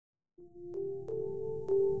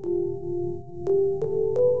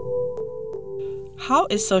How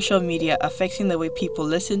is social media affecting the way people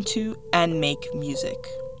listen to and make music?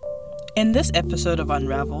 In this episode of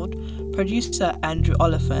Unravelled, producer Andrew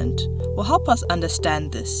Oliphant will help us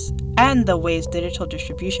understand this and the ways digital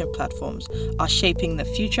distribution platforms are shaping the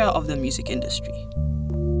future of the music industry.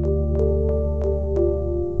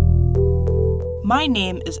 My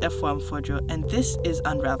name is Efwa Mfojo, and this is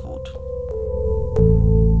Unravelled.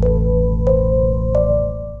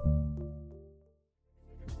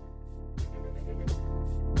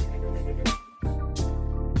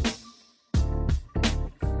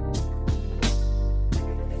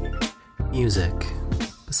 Music,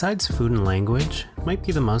 besides food and language, might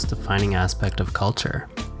be the most defining aspect of culture.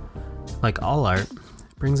 Like all art,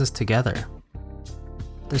 it brings us together.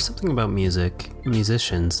 There's something about music and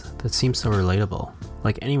musicians that seems so relatable,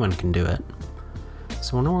 like anyone can do it.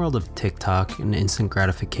 So in a world of TikTok and instant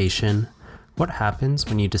gratification, what happens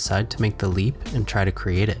when you decide to make the leap and try to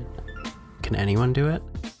create it? Can anyone do it?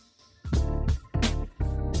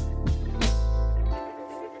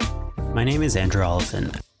 My name is Andrew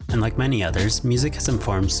Oliphant. And like many others, music has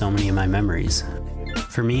informed so many of my memories.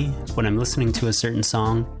 For me, when I'm listening to a certain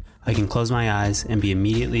song, I can close my eyes and be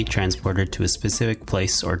immediately transported to a specific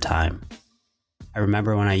place or time. I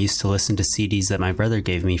remember when I used to listen to CDs that my brother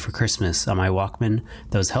gave me for Christmas on my Walkman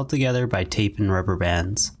that was held together by tape and rubber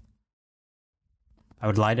bands. I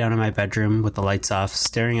would lie down in my bedroom with the lights off,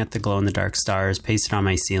 staring at the glow-in-the-dark stars pasted on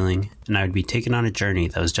my ceiling, and I would be taken on a journey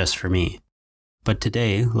that was just for me. But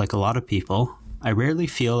today, like a lot of people, I rarely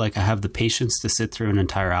feel like I have the patience to sit through an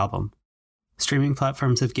entire album. Streaming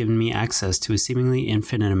platforms have given me access to a seemingly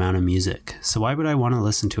infinite amount of music, so why would I want to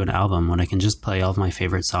listen to an album when I can just play all of my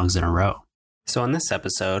favorite songs in a row? So in this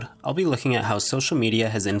episode, I'll be looking at how social media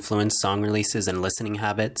has influenced song releases and listening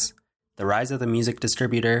habits, the rise of the music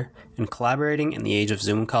distributor, and collaborating in the age of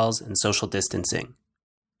Zoom calls and social distancing.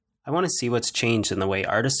 I want to see what's changed in the way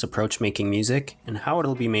artists approach making music and how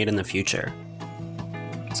it'll be made in the future.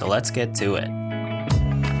 So let's get to it.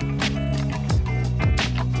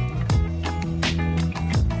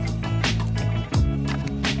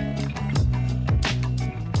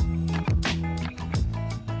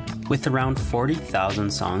 With around 40,000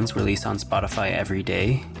 songs released on Spotify every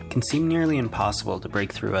day, it can seem nearly impossible to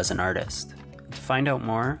break through as an artist. To find out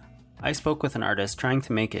more, I spoke with an artist trying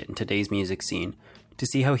to make it in today's music scene to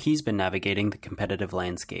see how he's been navigating the competitive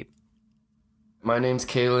landscape. My name's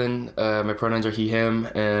Kalen, my pronouns are he, him,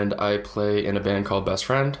 and I play in a band called Best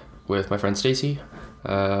Friend with my friend Stacy.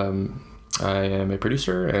 I am a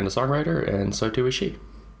producer and a songwriter, and so too is she.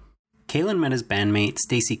 Kalen met his bandmate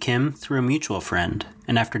Stacy Kim through a mutual friend,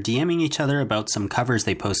 and after DMing each other about some covers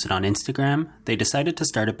they posted on Instagram, they decided to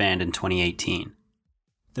start a band in 2018.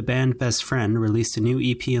 The band Best Friend released a new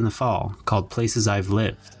EP in the fall called Places I've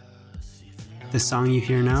Lived. This song you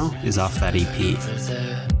hear now is off that EP.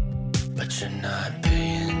 But you're not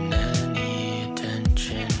paying any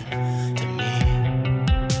attention to me.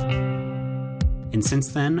 And since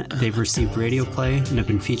then, they've received radio play and have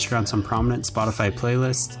been featured on some prominent Spotify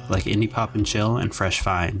playlists like Indie Pop and Chill and Fresh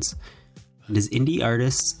Finds. And as indie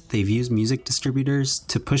artists, they've used music distributors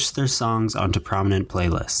to push their songs onto prominent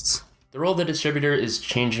playlists. The role of the distributor is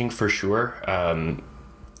changing for sure.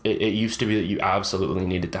 It used to be that you absolutely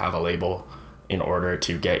needed to have a label in order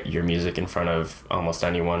to get your music in front of almost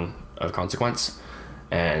anyone of consequence.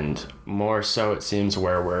 And more so, it seems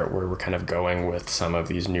where we're kind of going with some of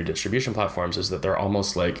these new distribution platforms is that they're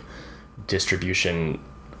almost like distribution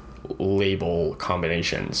label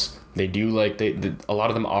combinations. They do a lot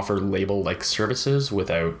of them offer label like services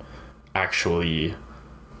without actually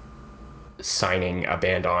signing a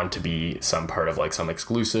band on to be some part of like some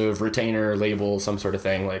exclusive retainer label, some sort of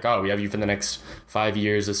thing like, oh, we have you for the next 5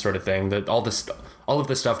 years, this sort of thing. That all of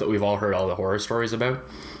the stuff that we've all heard all the horror stories about.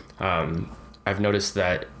 I've noticed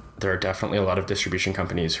that there are definitely a lot of distribution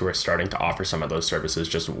companies who are starting to offer some of those services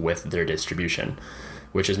just with their distribution,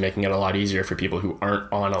 which is making it a lot easier for people who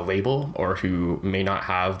aren't on a label or who may not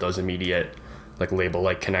have those immediate like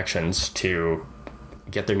label-like connections to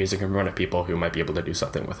get their music in front of people who might be able to do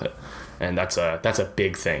something with it. And that's a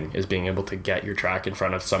big thing, is being able to get your track in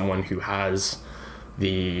front of someone who has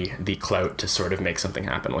the clout to sort of make something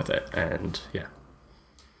happen with it. And yeah.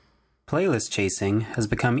 Playlist chasing has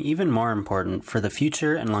become even more important for the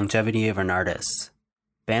future and longevity of an artist.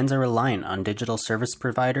 Bands are reliant on digital service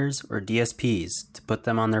providers or DSPs to put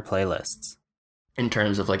them on their playlists. In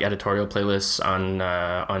terms of like editorial playlists on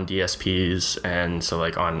DSPs, and so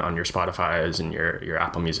like on your Spotify's and your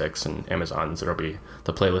Apple Musics and Amazon's, there'll be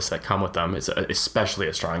the playlists that come with them. It's especially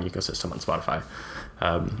a strong ecosystem on Spotify.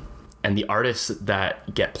 And the artists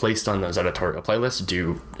that get placed on those editorial playlists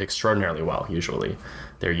do extraordinarily well, usually.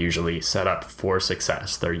 They're usually set up for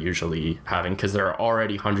success. They're usually because there are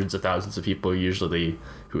already hundreds of thousands of people usually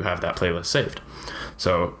who have that playlist saved.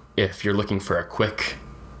 So if you're looking for a quick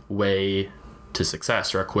way to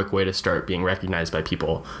success or a quick way to start being recognized by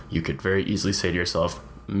people, you could very easily say to yourself,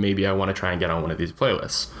 maybe I want to try and get on one of these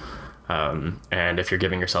playlists. And if you're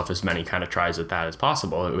giving yourself as many kind of tries at that as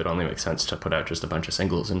possible, it would only make sense to put out just a bunch of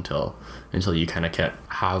singles until you kind of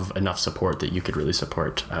have enough support that you could really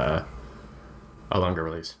support a longer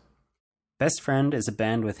release. Best Friend is a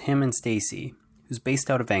band with him and Stacy, who's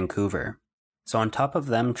based out of Vancouver. So on top of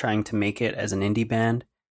them trying to make it as an indie band,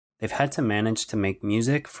 they've had to manage to make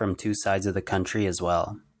music from two sides of the country as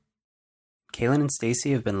well. Kaylin and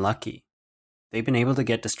Stacy have been lucky. They've been able to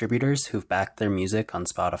get distributors who've backed their music on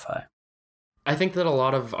Spotify. I think that a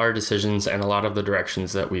lot of our decisions and a lot of the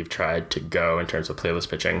directions that we've tried to go in terms of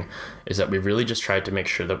playlist pitching is that we've really just tried to make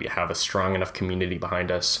sure that we have a strong enough community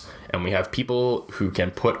behind us and we have people who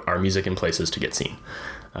can put our music in places to get seen.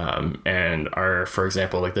 And for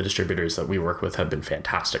example, like the distributors that we work with have been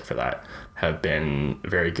fantastic for that, have been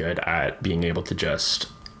very good at being able to just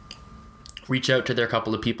reach out to their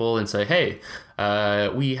couple of people and say, hey,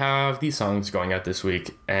 we have these songs going out this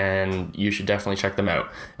week and you should definitely check them out.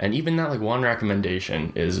 And even that like one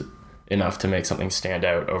recommendation is enough to make something stand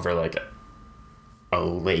out over like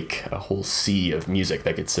a whole sea of music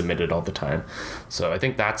that gets submitted all the time. So I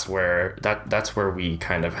think that's where we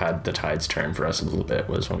kind of had the tides turn for us a little bit,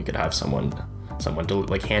 was when we could have someone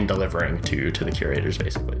like hand delivering to the curators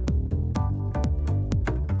basically.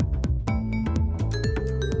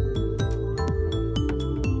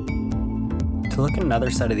 To look at another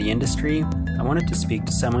side of the industry, I wanted to speak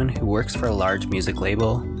to someone who works for a large music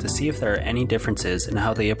label to see if there are any differences in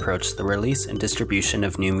how they approach the release and distribution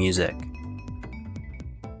of new music.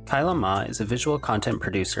 Kyla Ma is a visual content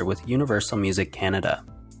producer with Universal Music Canada.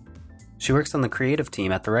 She works on the creative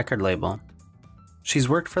team at the record label. She's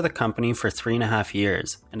worked for the company for 3.5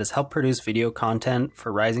 years and has helped produce video content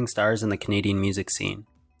for rising stars in the Canadian music scene.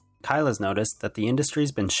 Kyla's noticed that the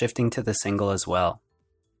industry's been shifting to the single as well.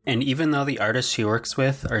 And even though the artists she works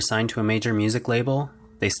with are signed to a major music label,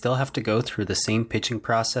 they still have to go through the same pitching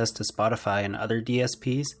process to Spotify and other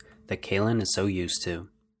DSPs that Kaylin is so used to.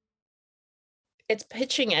 It's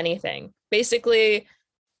pitching anything. Basically,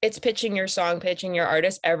 it's pitching your song, pitching your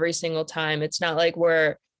artist every single time. It's not like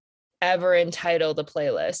we're ever entitled a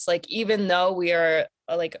playlist. Like, even though we are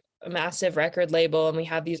like a massive record label and we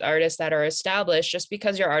have these artists that are established, just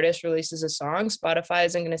because your artist releases a song, Spotify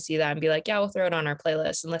isn't going to see that and be like, yeah, we'll throw it on our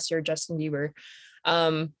playlist, unless you're Justin Bieber.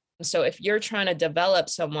 So if you're trying to develop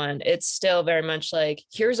someone, it's still very much like,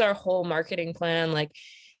 here's our whole marketing plan. Like,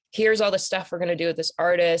 here's all the stuff we're going to do with this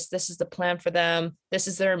artist. This is the plan for them. This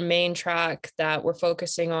is their main track that we're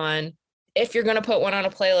focusing on. If you're going to put one on a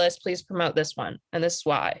playlist, please promote this one. And this is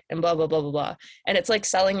why, and blah, blah, blah, blah, blah. And it's like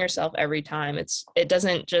selling yourself every time. It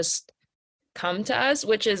doesn't just come to us,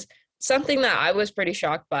 which is something that I was pretty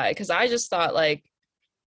shocked by, because I just thought, like,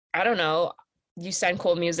 I don't know, you send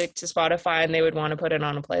cool music to Spotify and they would want to put it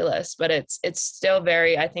on a playlist, but it's still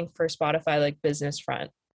very, I think for Spotify, like business front.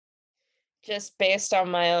 Just based on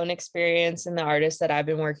my own experience and the artists that I've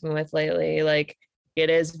been working with lately, like, it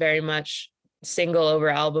is very much single over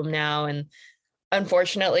album now. And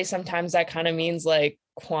unfortunately, sometimes that kind of means like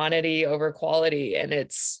quantity over quality. And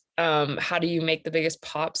it's how do you make the biggest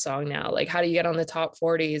pop song now? Like, how do you get on the top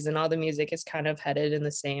 40s? And all the music is kind of headed in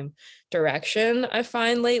the same direction, I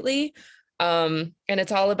find lately. And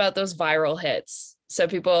it's all about those viral hits. So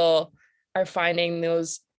people are finding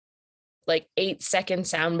those like 8-second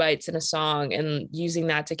sound bites in a song and using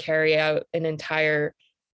that to carry out an entire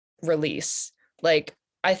release. Like,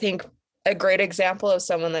 I think a great example of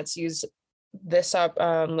someone that's used this up,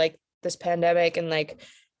 like this pandemic and like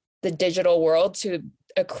the digital world to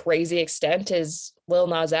a crazy extent, is Lil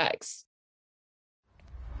Nas X.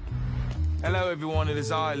 Hello everyone, it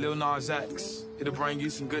is I, Lil Nas X. It'll bring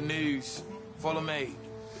you some good news. Follow me.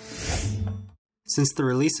 Since the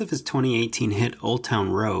release of his 2018 hit Old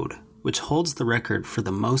Town Road, which holds the record for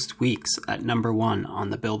the most weeks at number 1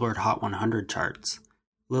 on the Billboard Hot 100 charts,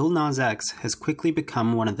 Lil Nas X has quickly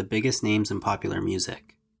become one of the biggest names in popular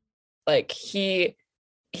music. Like, he's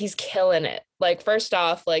killing it. Like, first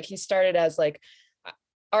off, like, he started as like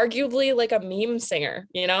arguably like a meme singer,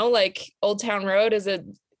 you know, like Old Town Road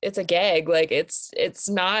it's a gag. Like, it's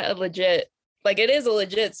not a legit, like, it is a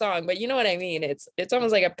legit song, but you know what I mean? It's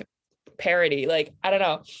almost like a parody. Like, I don't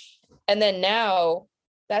know. And then now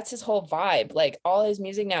that's his whole vibe. Like, all his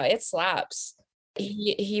music now, it slaps.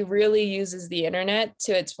 He really uses the internet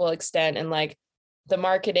to its full extent, and like the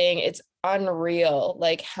marketing, it's unreal,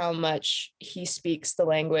 like how much he speaks the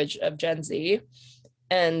language of Gen Z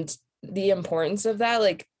and the importance of that.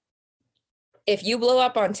 Like if you blow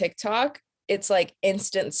up on TikTok, it's like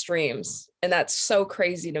instant streams. And that's so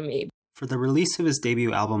crazy to me. For the release of his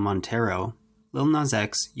debut album, Montero, Lil Nas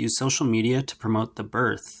X used social media to promote the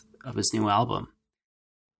birth of his new album.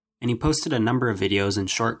 And he posted a number of videos and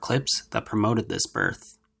short clips that promoted this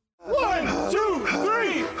birth. 1, 2,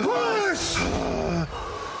 3, push!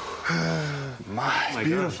 My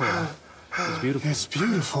beautiful. It's beautiful. It's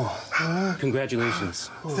beautiful. Congratulations.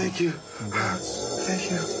 Thank you.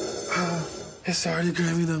 Thank you. It's already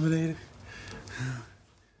Grammy nominated.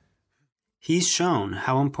 He's shown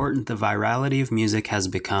how important the virality of music has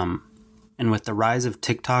become. And with the rise of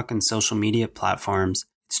TikTok and social media platforms,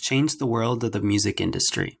 it's changed the world of the music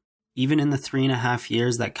industry. Even in the 3.5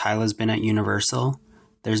 years that Kyla's been at Universal,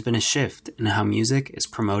 there's been a shift in how music is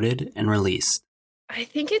promoted and released. I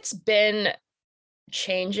think it's been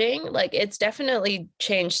changing. Like it's definitely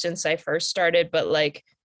changed since I first started, but like,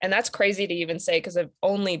 and that's crazy to even say because I've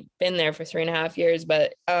only been there for 3.5 years,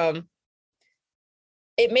 but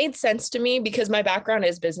it made sense to me because my background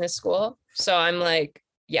is business school. So I'm like,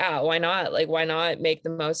 yeah, why not? Like, why not make the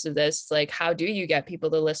most of this? Like, how do you get people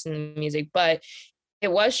to listen to music? But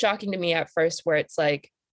it was shocking to me at first where it's like,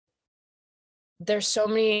 there's so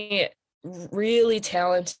many really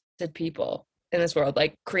talented people in this world,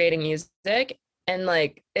 like creating music. And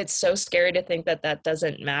like, it's so scary to think that that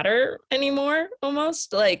doesn't matter anymore,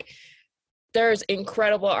 almost. Like, there's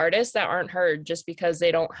incredible artists that aren't heard just because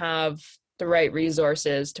they don't have the right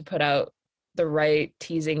resources to put out the right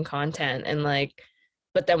teasing content. And like,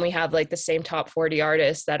 but then we have like the same top 40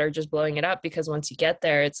 artists that are just blowing it up because once you get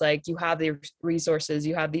there, it's like you have the resources,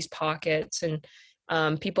 you have these pockets,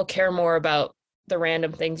 and people care more about the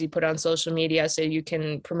random things you put on social media so you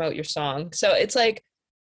can promote your song. So it's like,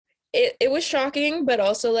 it was shocking, but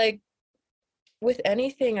also like with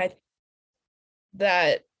anything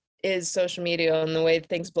that is social media and the way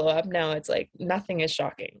things blow up now, it's like nothing is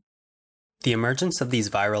shocking. The emergence of these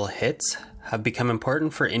viral hits have become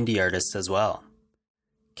important for indie artists as well.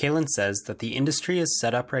 Kaylin says that the industry is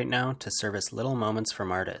set up right now to service little moments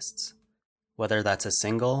from artists. Whether that's a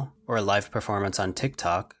single or a live performance on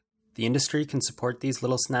TikTok, the industry can support these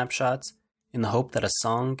little snapshots in the hope that a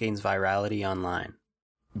song gains virality online.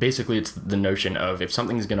 Basically, it's the notion of if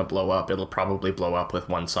something's going to blow up, it'll probably blow up with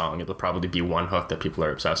one song. It'll probably be one hook that people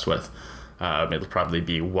are obsessed with. It'll probably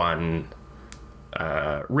be one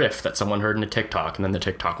riff that someone heard in a TikTok, and then the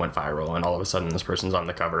TikTok went viral, and all of a sudden this person's on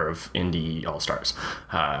the cover of Indie All-Stars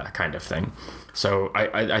kind of thing. So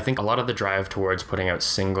I think a lot of the drive towards putting out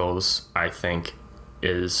singles, I think,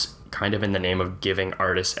 is kind of in the name of giving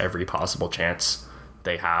artists every possible chance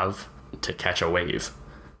they have to catch a wave.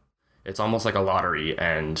 It's almost like a lottery,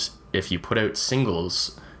 and if you put out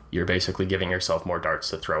singles, you're basically giving yourself more darts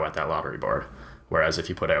to throw at that lottery board. Whereas if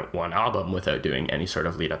you put out one album without doing any sort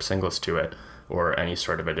of lead-up singles to it, or any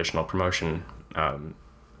sort of additional promotion,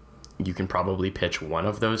 you can probably pitch one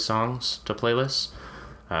of those songs to playlists.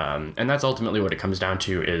 And that's ultimately what it comes down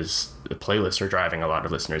to, is the playlists are driving a lot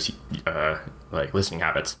of listeners' like listening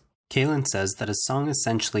habits. Kaylin says that a song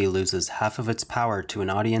essentially loses half of its power to an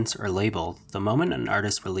audience or label the moment an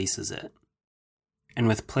artist releases it. And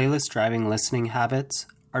with playlists driving listening habits,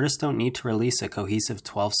 artists don't need to release a cohesive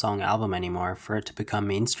 12-song album anymore for it to become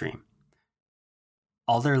mainstream.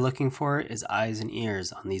 All they're looking for is eyes and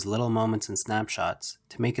ears on these little moments and snapshots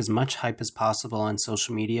to make as much hype as possible on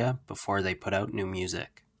social media before they put out new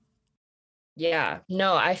music. Yeah,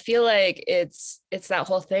 no, I feel like it's that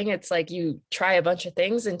whole thing. It's like you try a bunch of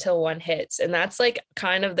things until one hits. And that's like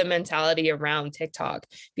kind of the mentality around TikTok,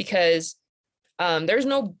 because there's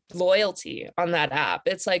no loyalty on that app.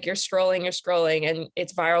 It's like you're scrolling, and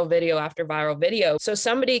it's viral video after viral video. So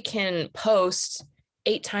somebody can post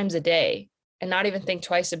 8 times a day and not even think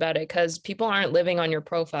twice about it, because people aren't living on your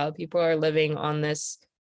profile. People are living on this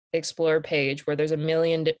explore page where there's a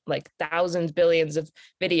million, like thousands, billions of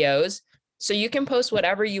videos. So you can post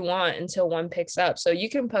whatever you want until one picks up. So you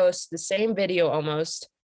can post the same video almost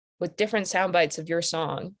with different sound bites of your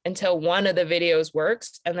song until one of the videos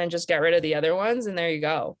works, and then just get rid of the other ones, and there you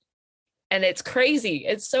go. And it's crazy.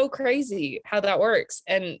 It's so crazy how that works.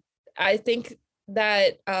 And I think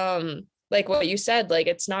that like what you said, like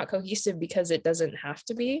it's not cohesive because it doesn't have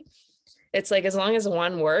to be. It's like as long as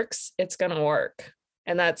one works, it's gonna work.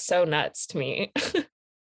 And that's so nuts to me.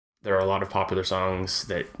 There are a lot of popular songs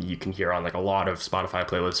that you can hear on like a lot of Spotify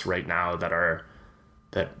playlists right now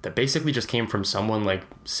that basically just came from someone like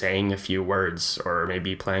saying a few words or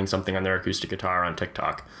maybe playing something on their acoustic guitar on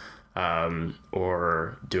TikTok.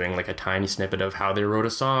 or doing like a tiny snippet of how they wrote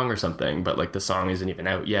a song or something, but like the song isn't even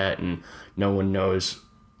out yet and no one knows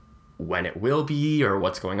when it will be or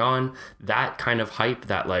what's going on. That kind of hype,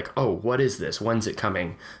 that like, oh, what is this? When's it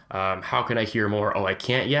coming? How can I hear more? Oh, I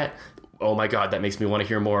can't yet. Oh my God, that makes me want to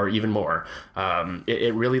hear more, even more.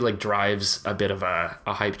 It really like drives a bit of a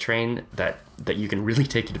hype train that you can really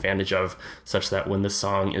take advantage of, such that when the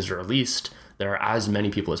song is released, there are as many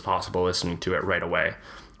people as possible listening to it right away,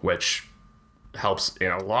 which helps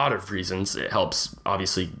in a lot of reasons. It helps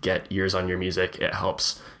obviously get ears on your music. It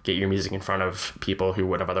helps get your music in front of people who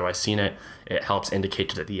would have otherwise seen it. It helps indicate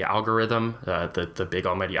to the algorithm, the big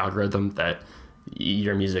almighty algorithm, that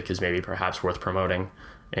your music is maybe perhaps worth promoting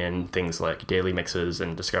in things like daily mixes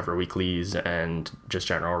and Discover Weeklies and just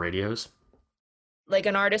general radios. Like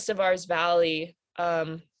an artist of ours, Valley,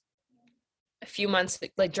 a few months,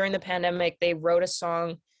 like during the pandemic, they wrote a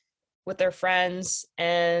song with their friends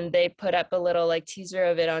and they put up a little like teaser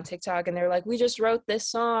of it on TikTok, and they're like, we just wrote this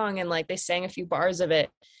song, and like they sang a few bars of it,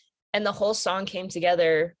 and the whole song came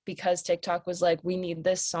together because TikTok was like, we need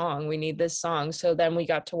this song. So then we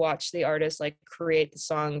got to watch the artist like create the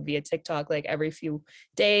song via TikTok. Like every few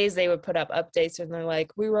days they would put up updates and they're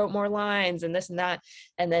like, we wrote more lines and this and that.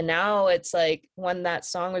 And then now it's like, when that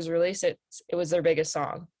song was released, it was their biggest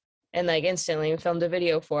song, and like instantly we filmed a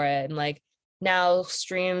video for it. And like now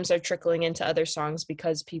streams are trickling into other songs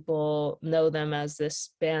because people know them as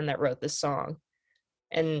this band that wrote this song.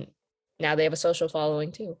 And now they have a social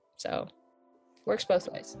following too. So works both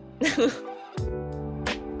ways.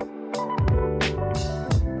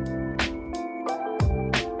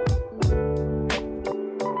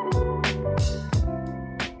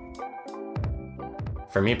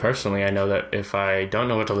 For me personally, I know that if I don't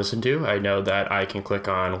know what to listen to, I know that I can click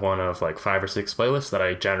on one of like 5 or 6 playlists that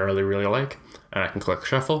I generally really like, and I can click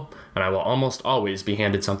shuffle, and I will almost always be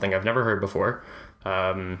handed something I've never heard before,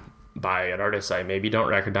 by an artist I maybe don't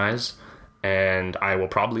recognize, and I will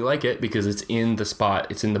probably like it because it's in the spot,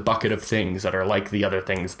 it's in the bucket of things that are like the other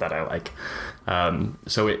things that I like.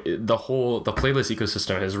 So the playlist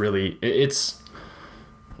ecosystem is really, it's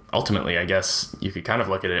ultimately, I guess you could kind of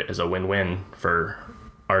look at it as a win-win for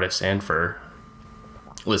artists and for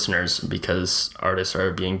listeners, because artists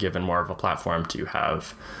are being given more of a platform to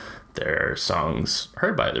have their songs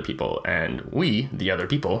heard by other people, and we, the other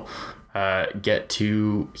people, get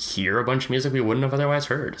to hear a bunch of music we wouldn't have otherwise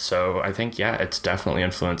heard. So I think, yeah, it's definitely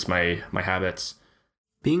influenced my habits.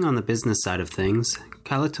 Being on the business side of things,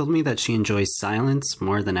 Kyla told me that she enjoys silence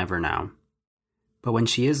more than ever now. But when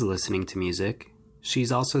she is listening to music,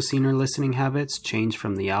 she's also seen her listening habits change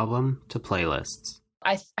from the album to playlists.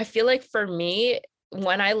 I feel like for me,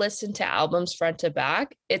 when I listen to albums front to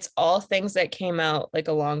back, it's all things that came out like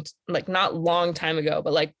not long time ago,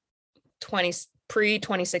 but like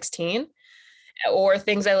pre-2016, or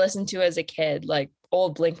things I listened to as a kid, like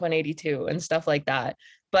old Blink-182 and stuff like that.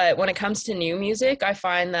 But when it comes to new music, I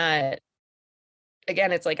find that,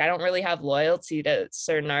 again, it's like I don't really have loyalty to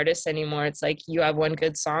certain artists anymore. It's like, you have one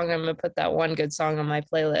good song, I'm gonna put that one good song on my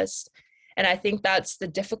playlist. And I think that's the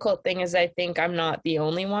difficult thing, is I think I'm not the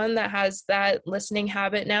only one that has that listening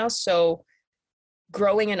habit now. So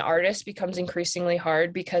growing an artist becomes increasingly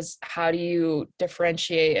hard, because how do you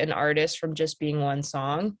differentiate an artist from just being one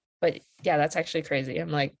song? But yeah, that's actually crazy.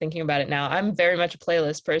 I'm like thinking about it now. I'm very much a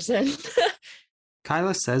playlist person.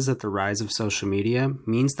 Kyla says that the rise of social media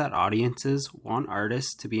means that audiences want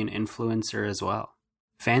artists to be an influencer as well.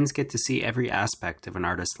 Fans get to see every aspect of an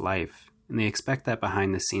artist's life, and they expect that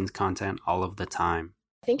behind-the-scenes content all of the time.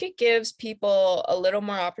 I think it gives people a little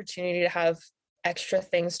more opportunity to have extra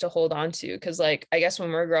things to hold on to, because like I guess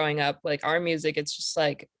when we're growing up, like our music, it's just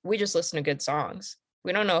like we just listen to good songs.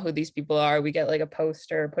 We don't know who these people are. We get like a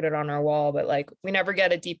poster, put it on our wall, but like we never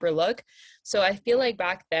get a deeper look. So I feel like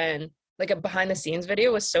back then, like a behind the scenes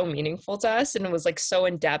video was so meaningful to us, and it was like so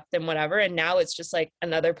in depth and whatever. And now it's just like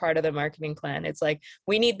another part of the marketing plan. It's like,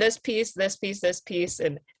 we need this piece, this piece, this piece,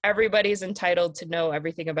 and everybody's entitled to know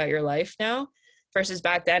everything about your life now, versus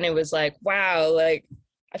back then it was like, wow, like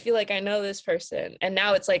I feel like I know this person. And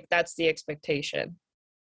now it's like, that's the expectation.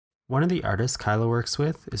 One of the artists Kyla works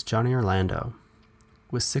with is Johnny Orlando.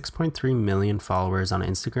 With 6.3 million followers on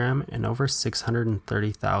Instagram and over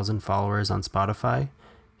 630,000 followers on Spotify,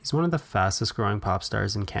 he's one of the fastest growing pop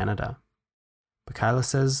stars in Canada. But Kyla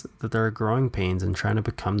says that there are growing pains in trying to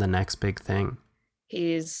become the next big thing.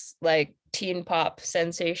 He's like teen pop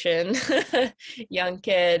sensation, young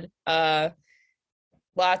kid,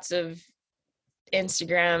 lots of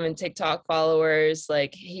Instagram and TikTok followers.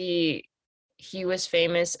 Like he was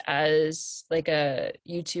famous as like a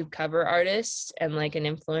YouTube cover artist and like an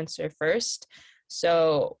influencer first.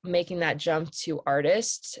 So making that jump to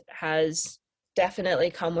artist has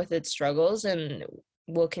definitely come with its struggles and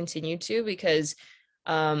will continue to, because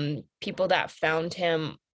people that found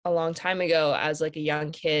him a long time ago as like a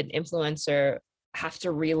young kid influencer have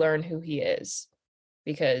to relearn who he is,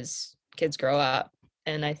 because kids grow up.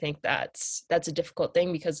 And I think that's a difficult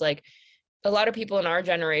thing, because like a lot of people in our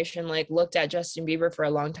generation like looked at Justin Bieber for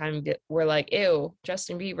a long time, were like, ew,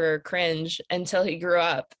 Justin Bieber, cringe, until he grew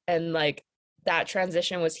up. And like that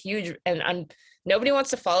transition was huge, and nobody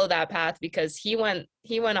wants to follow that path, because he went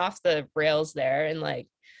off the rails there, and like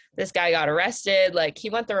this guy got arrested, like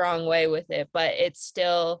he went the wrong way with it. But it's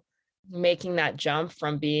still making that jump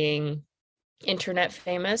from being internet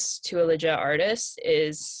famous to a legit artist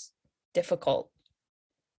is difficult.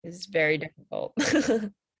 Is very difficult.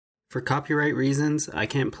 For copyright reasons, I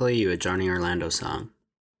can't play you a Johnny Orlando song.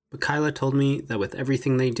 But Kyla told me that with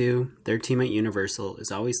everything they do, their team at Universal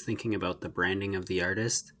is always thinking about the branding of the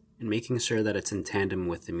artist and making sure that it's in tandem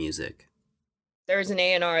with the music. There's an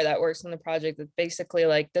A&R that works on the project that's basically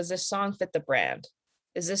like, does this song fit the brand?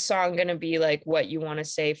 Is this song going to be like what you want to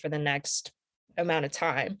say for the next amount of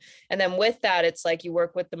time? And then with that, it's like you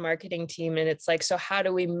work with the marketing team, and it's like, so how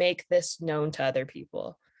do we make this known to other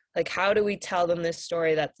people? Like, how do we tell them this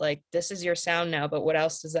story that's like, this is your sound now, but what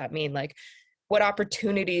else does that mean? Like, what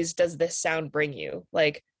opportunities does this sound bring you?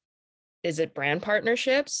 Like, is it brand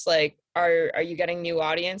partnerships? Like, are you getting new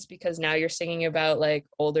audience because now you're singing about like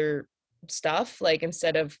older stuff? Like,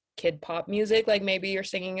 instead of kid pop music, like maybe you're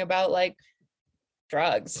singing about like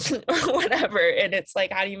drugs or whatever. And it's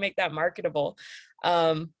like, how do you make that marketable?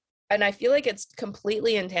 And I feel like it's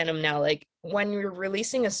completely in tandem now. Like when you're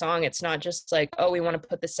releasing a song, it's not just like, oh, we want to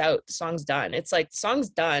put this out, the song's done. It's like, the song's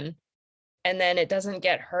done, and then it doesn't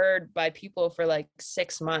get heard by people for like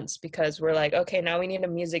 6 months, because we're like, okay, now we need a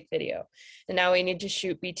music video, and now we need to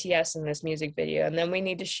shoot BTS in this music video, and then we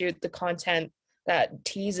need to shoot the content that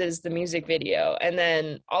teases the music video, and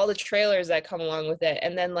then all the trailers that come along with it,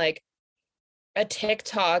 and then like a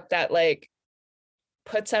TikTok that like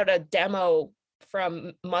puts out a demo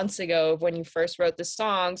from months ago of when you first wrote the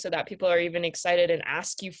song, so that people are even excited and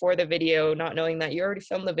ask you for the video, not knowing that you already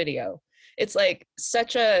filmed the video. It's like it's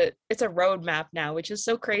a roadmap now, which is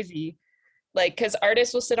so crazy. Like, because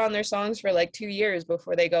artists will sit on their songs for like 2 years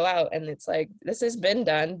before they go out, and it's like, this has been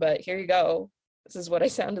done, but here you go. This is what I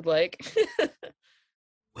sounded like.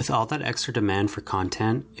 With all that extra demand for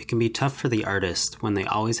content, it can be tough for the artist when they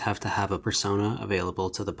always have to have a persona available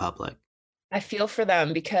to the public. I feel for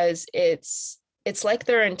them, because it's like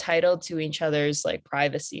they're entitled to each other's like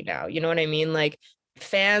privacy now. You know what I mean? Like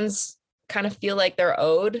fans kind of feel like they're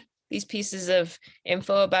owed these pieces of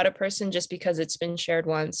info about a person just because it's been shared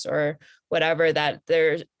once or whatever, that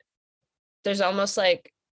there's almost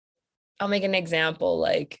like, I'll make an example.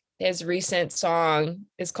 Like his recent song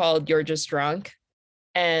is called You're Just Drunk,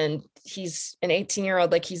 and he's an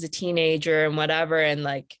 18-year-old, like he's a teenager and whatever. And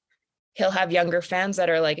like, he'll have younger fans that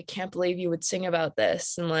are like, I can't believe you would sing about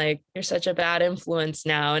this. And like, you're such a bad influence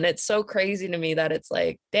now. And it's so crazy to me that it's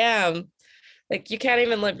like, damn, like you can't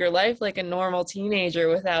even live your life like a normal teenager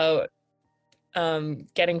without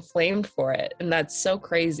getting flamed for it. And that's so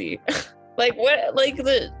crazy. Like what, like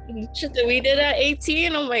the shit that we did at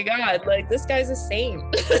 18. Oh my God, like this guy's a saint.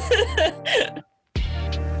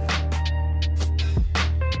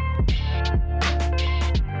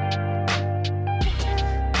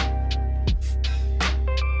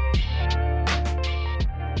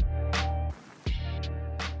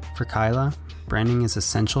 For Kyla, branding is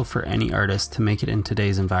essential for any artist to make it in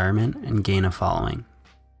today's environment and gain a following.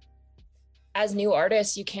 As new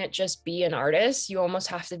artists, you can't just be an artist. You almost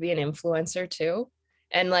have to be an influencer too.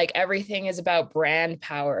 And like everything is about brand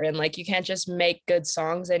power. And like you can't just make good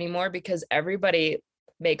songs anymore, because everybody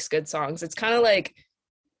makes good songs. It's kind of like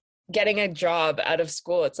getting a job out of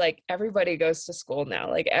school. It's like everybody goes to school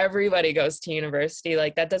now. Like everybody goes to university.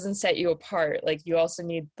 Like that doesn't set you apart. Like you also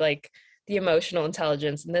need like the emotional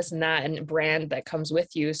intelligence and this and that and brand that comes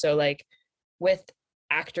with you. So like with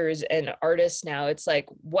actors and artists now, it's like,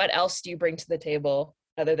 what else do you bring to the table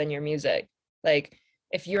other than your music? Like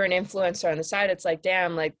if you're an influencer on the side, it's like,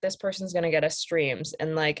 damn, like this person's gonna get us streams,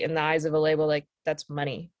 and like in the eyes of a label, like that's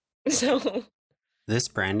money. So this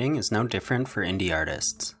branding is no different for indie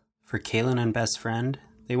artists. For Kaylin and Best Friend,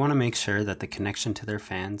 they want to make sure that the connection to their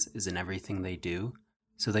fans is in everything they do,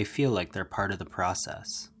 so they feel like they're part of the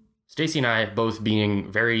process. Stacey and I, both being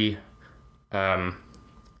very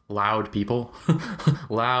loud people,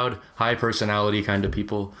 loud, high personality kind of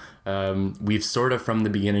people, we've sort of from the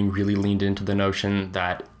beginning really leaned into the notion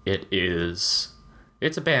that it's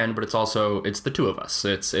a band, but it's the two of us.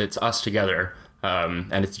 It's us together.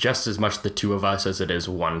 And it's just as much the two of us as it is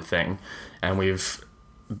one thing. And we've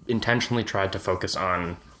intentionally tried to focus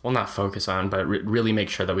on, well, not focus on, but really make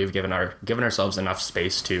sure that we've given ourselves enough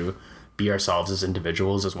space to be ourselves as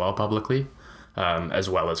individuals as well publicly, as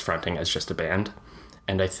well as fronting as just a band.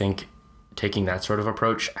 And I think taking that sort of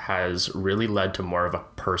approach has really led to more of a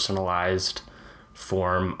personalized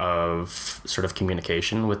form of sort of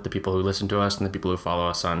communication with the people who listen to us and the people who follow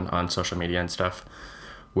us on social media and stuff,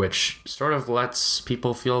 which sort of lets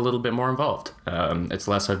people feel a little bit more involved. It's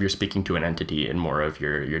less of you're speaking to an entity and more of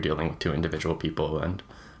you're dealing with two individual people, and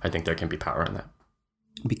I think there can be power in that.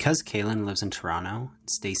 Because Kaylin lives in Toronto and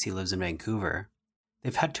Stacey lives in Vancouver,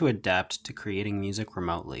 they've had to adapt to creating music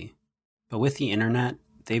remotely. But with the internet,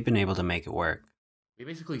 they've been able to make it work. We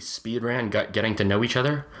basically speed ran getting to know each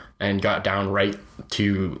other and got down right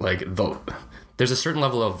to like there's a certain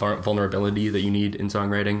level of vulnerability that you need in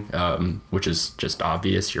songwriting, which is just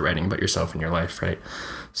obvious. You're writing about yourself and your life, right?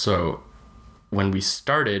 So when we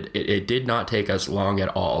started, it did not take us long at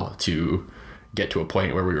all to get to a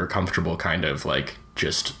point where we were comfortable kind of like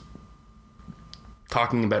just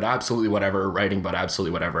talking about absolutely whatever, writing about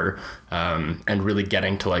absolutely whatever, and really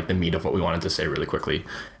getting to like the meat of what we wanted to say really quickly.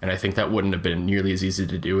 And I think that wouldn't have been nearly as easy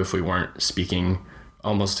to do if we weren't speaking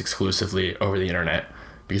almost exclusively over the internet,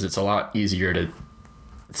 because it's a lot easier to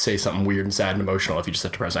say something weird and sad and emotional if you just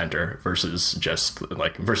have to press enter versus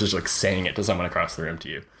saying it to someone across the room to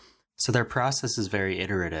you. So their process is very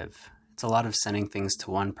iterative. It's a lot of sending things to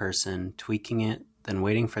one person, tweaking it, then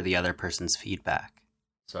waiting for the other person's feedback.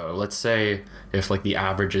 So let's say if like the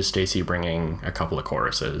average is Stacey bringing a couple of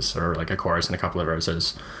choruses or like a chorus and a couple of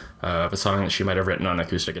verses of a song that she might have written on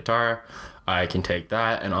acoustic guitar, I can take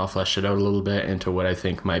that and I'll flesh it out a little bit into what I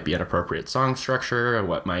think might be an appropriate song structure and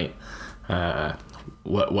what might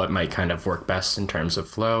kind of work best in terms of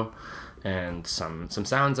flow, and some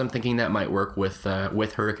sounds I'm thinking that might work with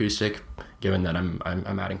her acoustic, given that I'm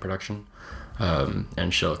adding production.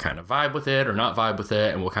 And she'll kind of vibe with it or not vibe with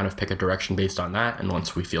it, and we'll kind of pick a direction based on that. And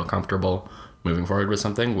once we feel comfortable moving forward with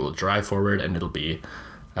something, we'll drive forward, and it'll be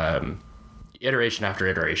iteration after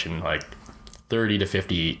iteration, like 30 to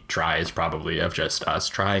 50 tries probably of just us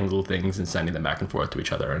trying little things and sending them back and forth to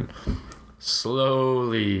each other and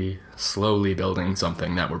slowly building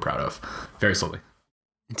something that we're proud of, very slowly.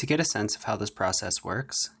 And to get a sense of how this process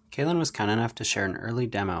works, Kaylin was kind enough to share an early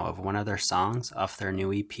demo of one of their songs off their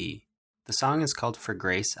new EP. The song is called For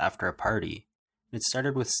Grace After a Party, and it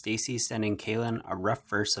started with Stacey sending Kaylin a rough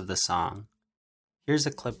verse of the song. Here's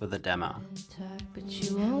a clip of the demo. But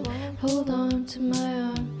you won't hold on to my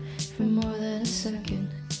arm for more than a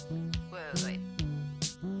second. Wait.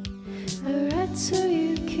 I read so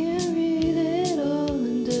you can read it all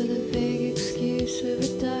under the vague excuse of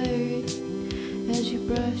a diary. As you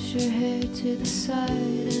brush your hair to the side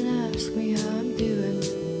and ask me how I'm doing.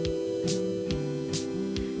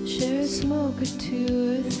 Share a smoke or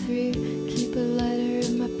two or three. Keep a lighter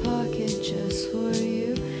in my pocket just for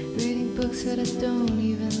you. Reading books that I don't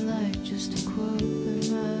even like, just to quote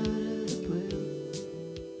them out of the blue.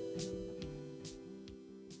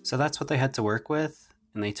 So that's what they had to work with,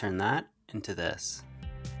 and they turned that into this.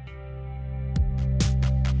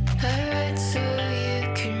 I write so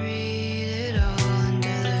you can read it all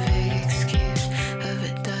under the vague excuse of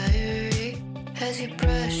a diary. As you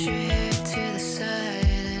brush your hair to the side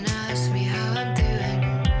and ask me how I'm doing.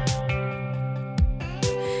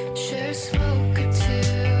 Share a smoke or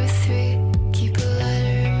two or three. Keep a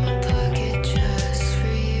lighter in my pocket just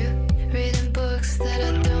for you. Reading books that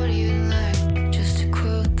I don't even like, just to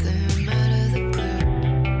quote them out of the blue.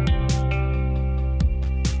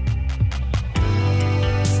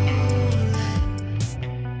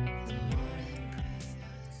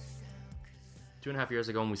 2.5 years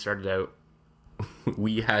ago when we started out,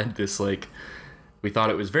 we had this we thought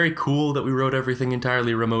it was very cool that we wrote everything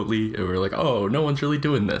entirely remotely. And we were like, oh, no one's really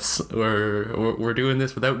doing this. We're doing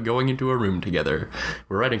this without going into a room together.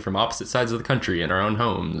 We're writing from opposite sides of the country in our own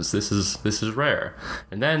homes. This is rare.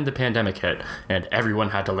 And then the pandemic hit, and everyone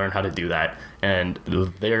had to learn how to do that. And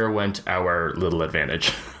there went our little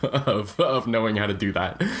advantage of knowing how to do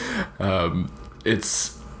that.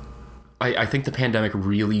 I think the pandemic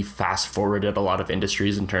really fast forwarded a lot of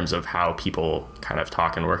industries in terms of how people kind of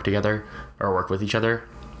talk and work together or work with each other.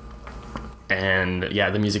 And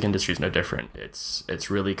yeah, the music industry is no different.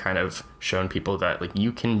 It's really kind of shown people that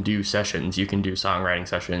you can do sessions, you can do songwriting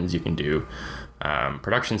sessions, you can do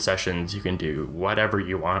production sessions, you can do whatever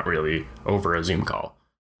you want really over a Zoom call.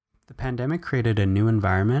 The pandemic created a new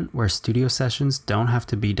environment where studio sessions don't have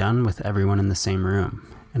to be done with everyone in the same room.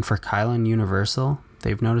 And for Kyle and Universal,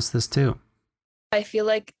 they've noticed this too. I feel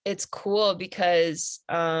like it's cool because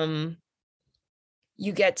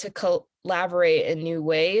you get to collaborate in new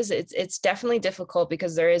ways. It's definitely difficult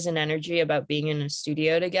because there is an energy about being in a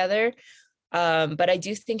studio together. But I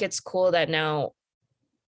do think it's cool that now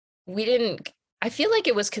I feel like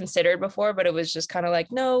it was considered before, but it was just kind of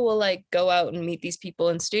like, no, we'll like go out and meet these people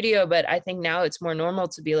in studio. But I think now it's more normal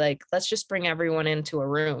to be like, let's just bring everyone into a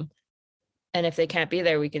room. And if they can't be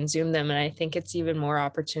there, we can Zoom them. And I think it's even more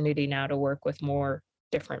opportunity now to work with more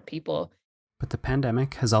different people. But the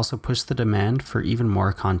pandemic has also pushed the demand for even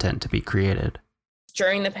more content to be created.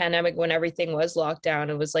 During the pandemic, when everything was locked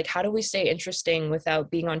down, it was like, how do we stay interesting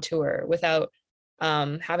without being on tour, without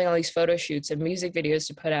having all these photo shoots and music videos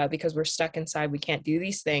to put out, because we're stuck inside, we can't do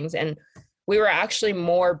these things. And we were actually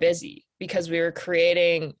more busy because we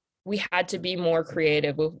had to be more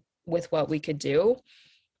creative with what we could do.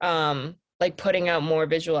 Like putting out more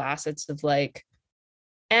visual assets of like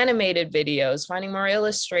animated videos, finding more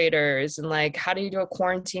illustrators, and like, how do you do a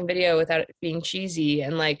quarantine video without it being cheesy?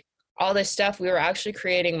 And like all this stuff, we were actually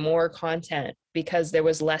creating more content because there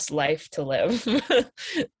was less life to live.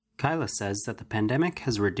 Kyla says that the pandemic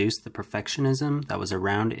has reduced the perfectionism that was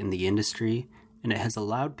around in the industry, and it has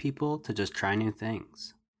allowed people to just try new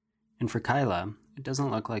things. And for Kyla, it doesn't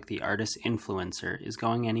look like the artist influencer is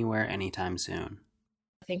going anywhere anytime soon.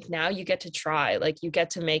 I think now you get to try, like you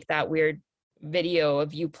get to make that weird video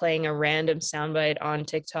of you playing a random soundbite on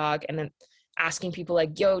TikTok and then asking people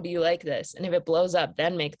like, yo, do you like this? And if it blows up,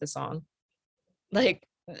 then make the song. Like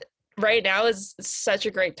right now is such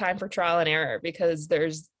a great time for trial and error because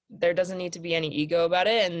there doesn't need to be any ego about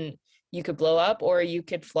it, and you could blow up or you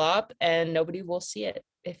could flop and nobody will see it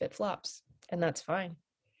if it flops, and that's fine.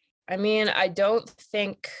 I mean, I don't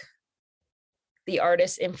think the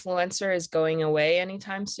artist influencer is going away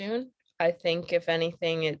anytime soon. I think if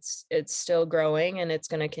anything, it's still growing and it's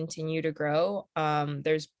going to continue to grow.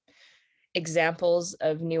 There's examples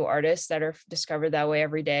of new artists that are discovered that way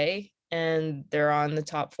every day, and they're on the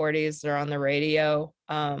top 40s, they're on the radio.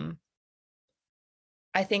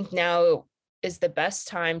 I think now is the best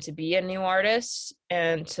time to be a new artist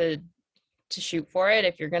and to shoot for it.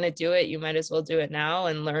 If you're going to do it, you might as well do it now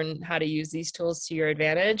and learn how to use these tools to your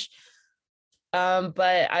advantage.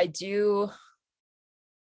 But I do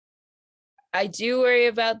worry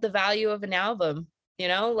about the value of an album, you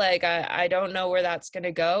know, like I don't know where that's going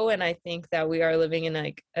to go. And I think that we are living in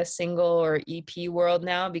like a single or EP world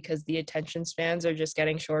now because the attention spans are just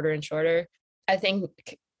getting shorter and shorter. I think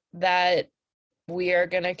that we are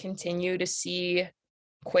going to continue to see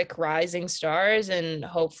quick rising stars, and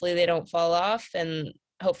hopefully they don't fall off, and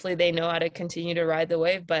hopefully they know how to continue to ride the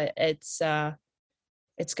wave. But it's going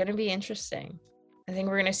to be interesting. I think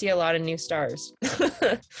we're going to see a lot of new stars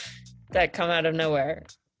that come out of nowhere.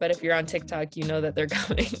 But if you're on TikTok, you know that they're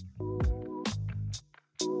coming.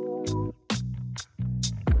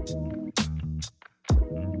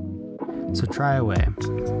 So try away.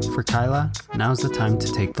 For Kyla, now's the time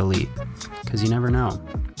to take the leap, because you never know.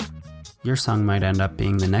 Your song might end up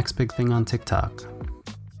being the next big thing on TikTok.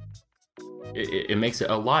 It makes it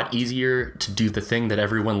a lot easier to do the thing that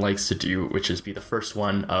everyone likes to do, which is be the first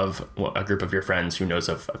one of a group of your friends who knows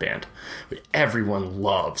of a band. But everyone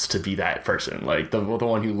loves to be that person, like the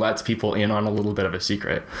one who lets people in on a little bit of a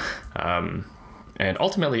secret. And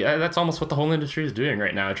ultimately, that's almost what the whole industry is doing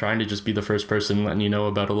right now, trying to just be the first person letting you know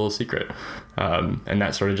about a little secret. And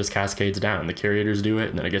that sort of just cascades down. The curators do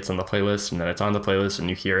it, and then it gets on the playlist, and then it's on the playlist, and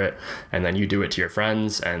you hear it, and then you do it to your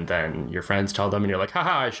friends, and then your friends tell them, and you're like,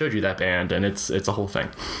 haha, I showed you that band, and it's a whole thing.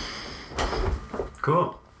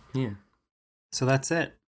 Cool. Yeah. So that's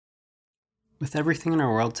it. With everything in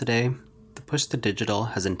our world today, the push to digital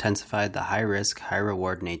has intensified the high-risk,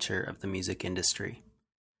 high-reward nature of the music industry.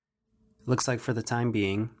 It looks like for the time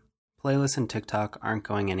being, playlists and TikTok aren't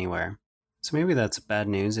going anywhere. So maybe that's bad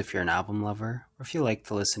news if you're an album lover, or if you like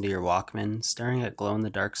to listen to your Walkman staring at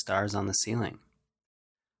glow-in-the-dark stars on the ceiling.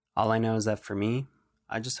 All I know is that for me,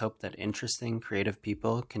 I just hope that interesting, creative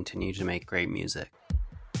people continue to make great music.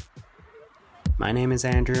 My name is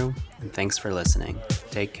Andrew, and thanks for listening.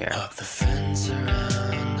 Take care. Up the fence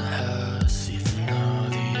around the house, even though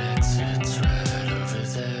the exit's right over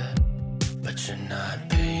there, but you're not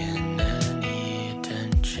paying any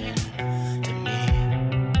attention to me.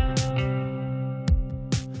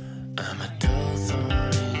 I'm a dull thorn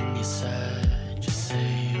in your side. Just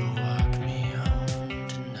say you'll walk me home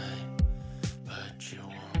tonight, but you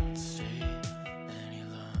won't stay any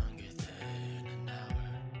longer than an hour.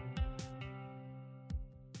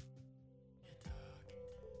 You're talking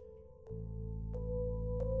to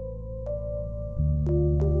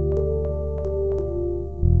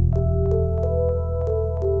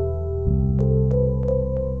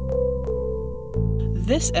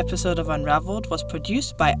This episode of Unravelled was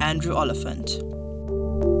produced by Andrew Oliphant.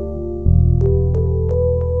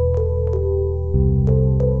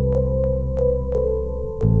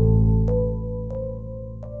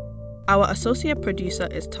 Our associate producer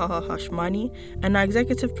is Taha Hashmani, and our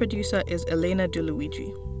executive producer is Elena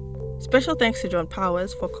DeLuigi. Special thanks to John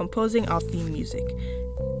Powers for composing our theme music,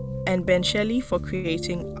 and Ben Shelley for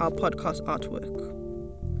creating our podcast artwork.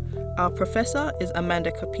 Our professor is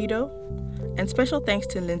Amanda Capito, and special thanks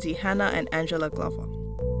to Lindsay Hanna and Angela Glover.